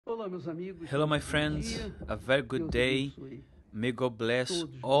Hello, my friends. A very good day. May God bless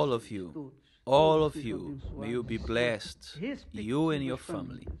all of you. All of you. May you be blessed, you and your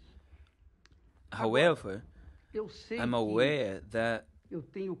family. However, I'm aware that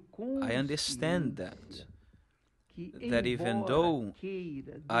I understand that even though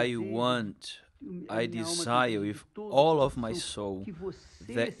I desire with all of my soul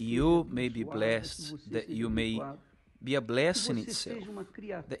that you may be blessed, that you may be a blessing itself,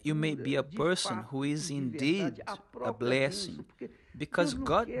 that you may be a person who is indeed a blessing, because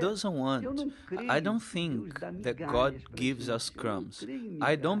God doesn't want. I don't think that God gives us crumbs.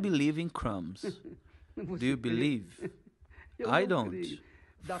 I don't believe in crumbs. Do you believe? I don't.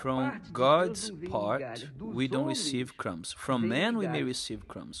 From God's part, we don't receive crumbs. From man, we may receive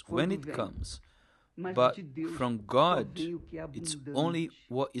crumbs when it comes. But from God, it's only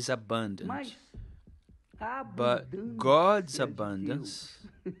what is abundant. But God's abundance,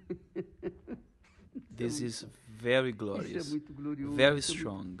 this is very glorious, very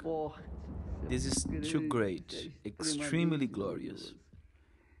strong. This is too great, extremely glorious.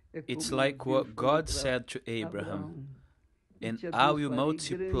 It's like what God said to Abraham, and I will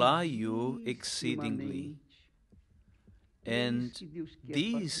multiply you exceedingly. And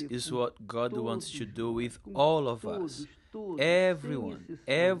this is what God wants to do with all of us. Everyone,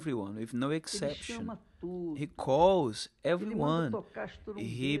 with no exception. He calls everyone.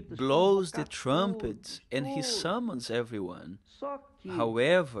 He blows the trumpets and he summons everyone.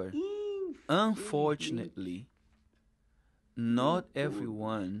 However, unfortunately, not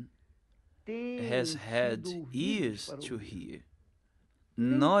everyone has had ears to hear.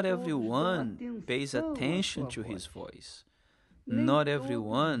 Not everyone pays attention to his voice. Not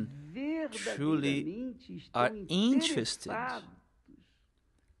everyone truly are interested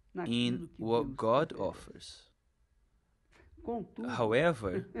in what God offers.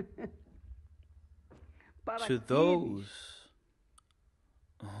 However, to those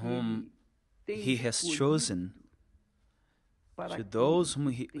whom He has chosen,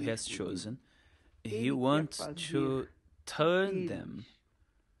 He wants to turn them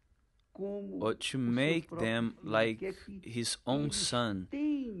or to make them like His own Son,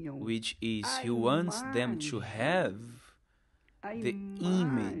 which is He wants them to have the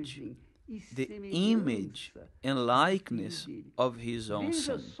image and likeness of His own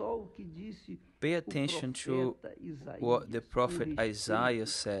Son. Pay attention to what the prophet Isaiah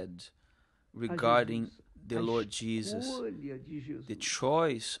said regarding the Lord Jesus, the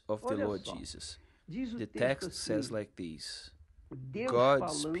choice of the Lord Jesus. The text says like this: God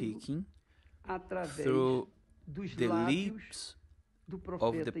speaking through the lips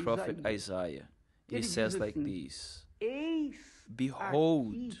of the prophet Isaiah. He says like this: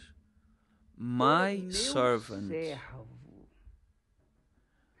 Behold, my servant.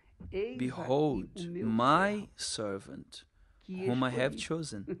 Behold, my servant, whom I have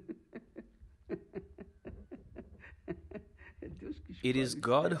chosen. It is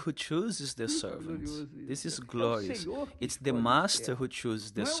God who chooses the servants. This is glorious. It's the master who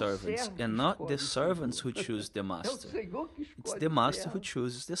chooses the servants, and not the servants who choose the master. It's the master who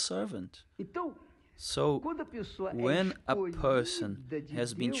chooses the servant. So, when a person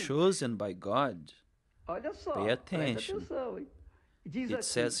has been chosen by God, pay attention. It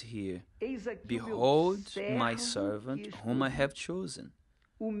says here, Behold my servant whom I have chosen.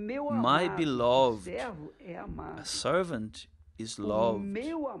 My beloved, a servant is loved.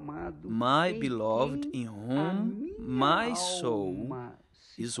 My beloved in whom my soul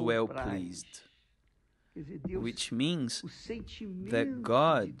is well pleased. Which means that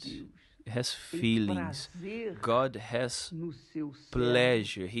God has feelings. God has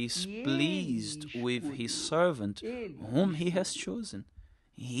pleasure. He is pleased with His servant whom He has chosen.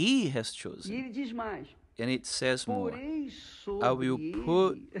 He has chosen. And it says more, I will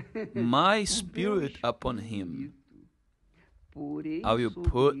put my spirit upon him. I will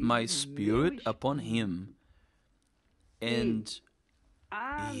put my spirit upon him, and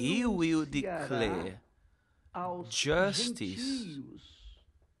he will declare justice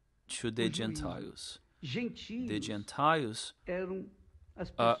to the Gentiles. The Gentiles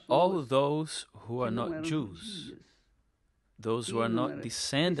are all those who are not Jews, those who are not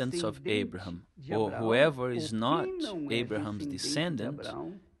descendants of Abraham, or whoever is not Abraham's descendant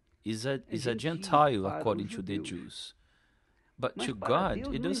is a Gentile according to the Jews. But to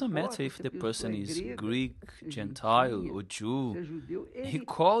God, it doesn't matter if the person is Greek, Gentile, or Jew. He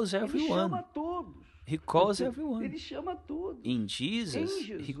calls everyone. He calls everyone. In Jesus,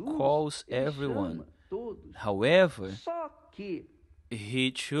 He calls everyone. However,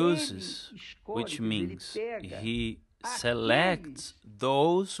 He chooses, which means He selects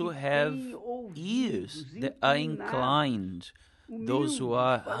those who have ears that are inclined, those who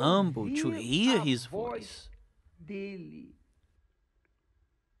are humble to hear His voice.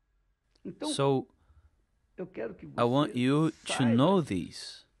 So, I want you to know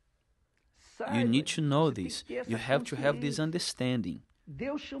this. You need to know this. You have to have this understanding.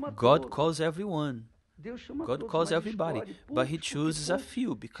 God calls everyone. God calls everybody, but He chooses a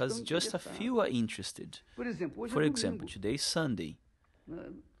few because just a few are interested. For example, today is Sunday,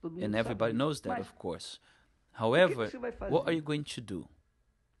 and everybody knows that, of course. However, what are you going to do?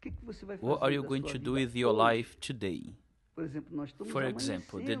 What are you going to do with your life today? For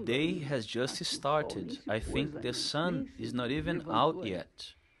example, the day has just started. I think the sun is not even out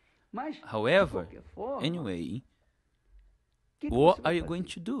yet. However, anyway, what are you going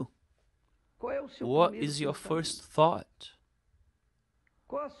to do? What is your first thought?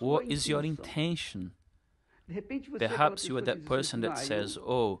 What is your intention? Perhaps you are that person that says,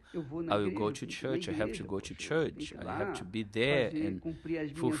 oh, I will go to church, I have to go to church, I have to be there and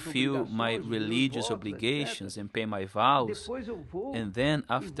fulfill my religious obligations and pay my vows, and then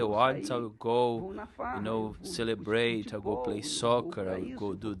afterwards I will go, celebrate, I'll go play soccer, I will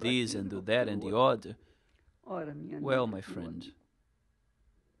go do this and do that and the other. Well, my friend,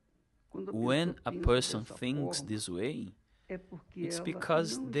 when a person thinks this way, it's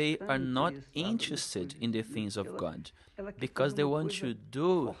because they are not interested in the things of God, because they want to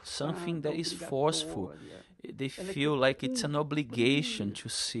do something that is forceful. They feel like it's an obligation to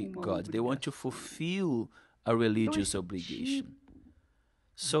seek God. They want to fulfill a religious obligation.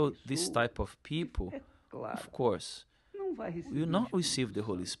 So this type of people, of course, will not receive the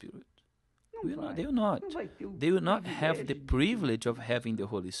Holy Spirit. They will not. They will not have the privilege of having the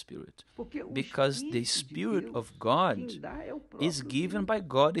Holy Spirit, because the Spirit of God is given by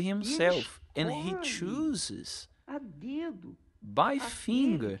God Himself, and He chooses by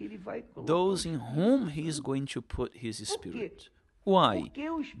finger those in whom He is going to put His Spirit. Why?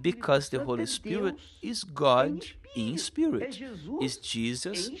 Because the Holy Spirit is God in spirit, is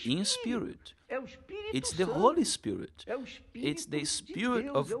Jesus in spirit. It's the Holy Spirit. It's the Spirit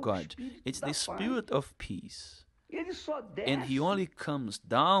of God. It's the Spirit of peace. And He only comes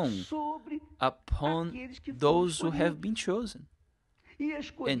down upon those who have been chosen.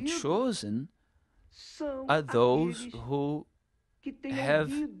 And chosen are those who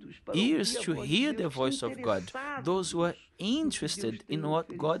have ears to hear the voice of God, those who are interested in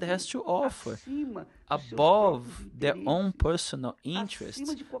what God has to offer, above their own personal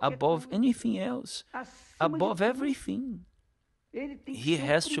interests, above anything else, above everything. He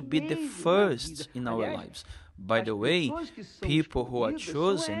has to be the first in our lives. By the way, people who are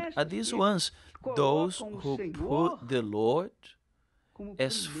chosen are these ones, those who put the Lord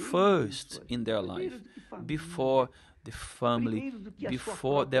as first in their life, before the family,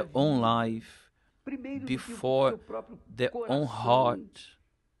 before their own life, before their own heart,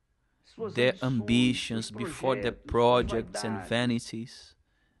 their ambitions, before their projects and vanities,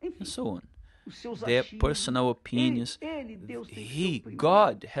 and so on. Their personal opinions.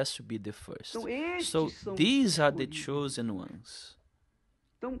 God has to be the first. So these are the chosen ones.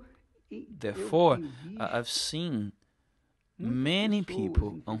 Therefore, I've seen many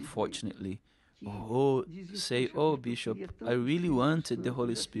people, unfortunately, who say, oh, Bishop, I really wanted the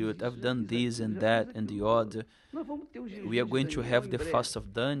Holy Spirit. I've done this and that and the other. We are going to have the fast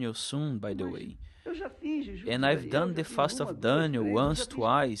of Daniel soon, by the way. And I've done the fast of Daniel once,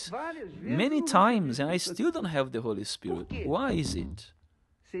 twice, many times, and I still don't have the Holy Spirit. Why is it?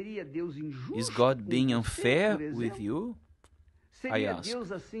 Is God being unfair with you? I ask.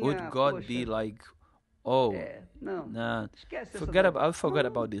 Would God be like, oh, nah, I forgot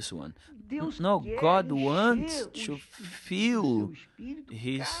about this one. No, God wants to fill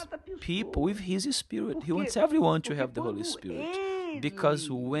His people with His Spirit. He wants everyone to have the Holy Spirit. Because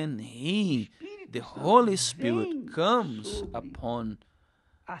when the Holy Spirit comes upon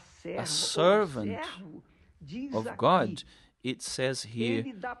a servant of God, it says here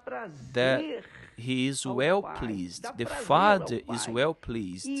that He is well pleased. The Father is well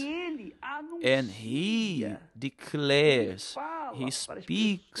pleased. And He declares, He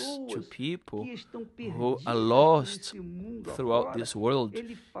speaks to people who are lost throughout this world.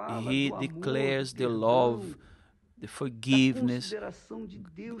 He declares the love, the forgiveness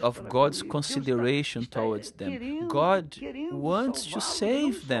of God's consideration towards them. God wants to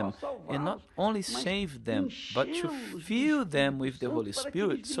save them, and not only save them, but to fill them with the Holy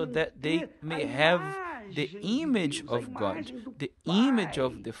Spirit so that they may have the image of God, the image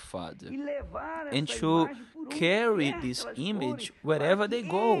of the Father, and to carry this image wherever they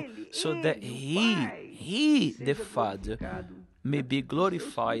go, so that He He, the Father, may be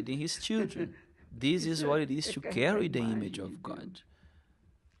glorified in his children. This is what it is to carry the image of God.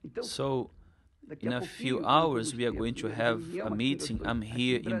 So, in a few hours, we are going to have a meeting. I'm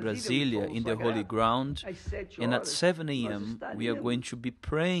here in Brasilia, in the Holy Ground, and at 7 a.m., we are going to be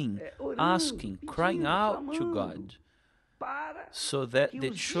praying, asking, crying out to God, so that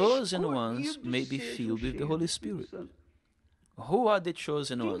the chosen ones may be filled with the Holy Spirit. Who are the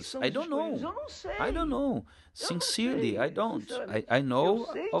chosen ones? I don't know. I don't know. Sincerely, I don't. I know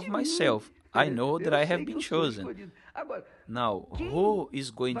of myself. I know that I have been chosen. Now, who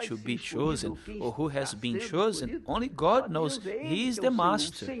is going to be chosen or who has been chosen? Only God knows. He is the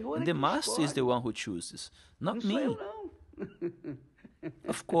Master, and the Master is the one who chooses, not me.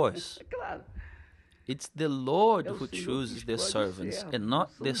 Of course. It's the Lord who chooses the servants, and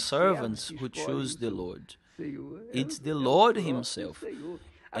not the servants who choose the Lord. It's the Lord himself.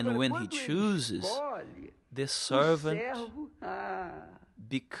 And when he chooses, the servant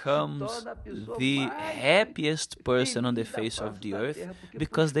becomes the happiest person on the face of the earth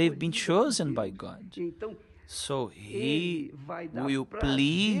because they've been chosen by God. So he will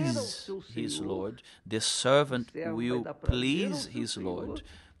please his Lord, the servant will please his Lord,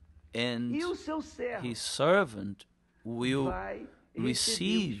 and his servant will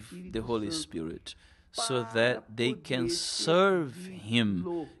receive the Holy Spirit so that they can serve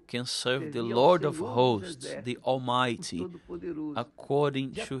him, can serve the Lord of hosts, the Almighty,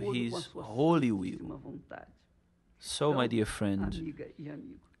 according to his holy will. So, my dear friend,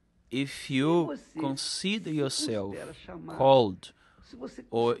 if you consider yourself called,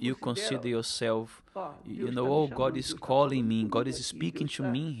 or you consider yourself, oh, God is calling me, God is speaking to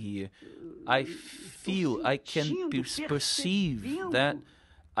me here, I feel, I can perceive that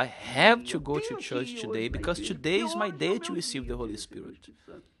I have to go to church today because today is my day to receive the Holy Spirit.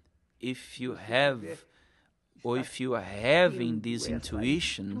 If you have, or if you are having this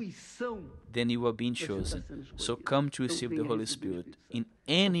intuition, then you are being chosen. So come to receive the Holy Spirit in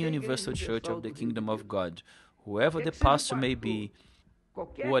any universal church of the kingdom of God, whoever the pastor may be,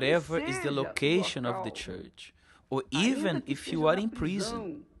 whatever is the location of the church, or even if you are in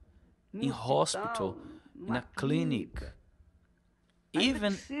prison, in hospital, in a clinic,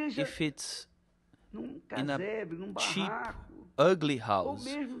 even if it's in a cheap, ugly house,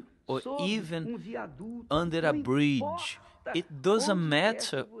 or even under a bridge, it doesn't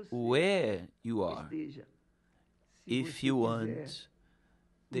matter where you are. If you want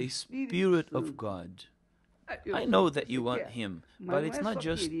the Spirit of God, I know that you want him, but it's not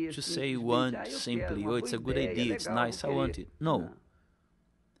just to say want simply, oh, it's a good idea, it's nice, I want it. No.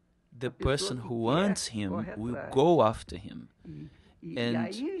 The person who wants him will go after him.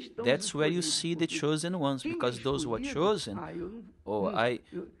 And that's where you see the chosen ones, because those who are chosen,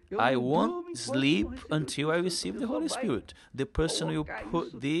 I won't sleep until I receive the Holy Spirit. The person will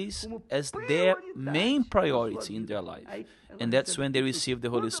put this as their main priority in their life. And that's when they receive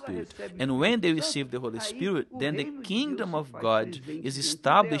the Holy Spirit. And when they receive the Holy Spirit, then the kingdom of God is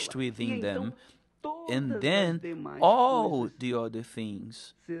established within them. And then all the other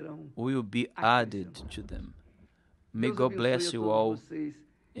things will be added to them. May God bless you all,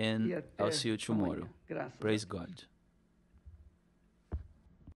 and I'll see you tomorrow. Praise God.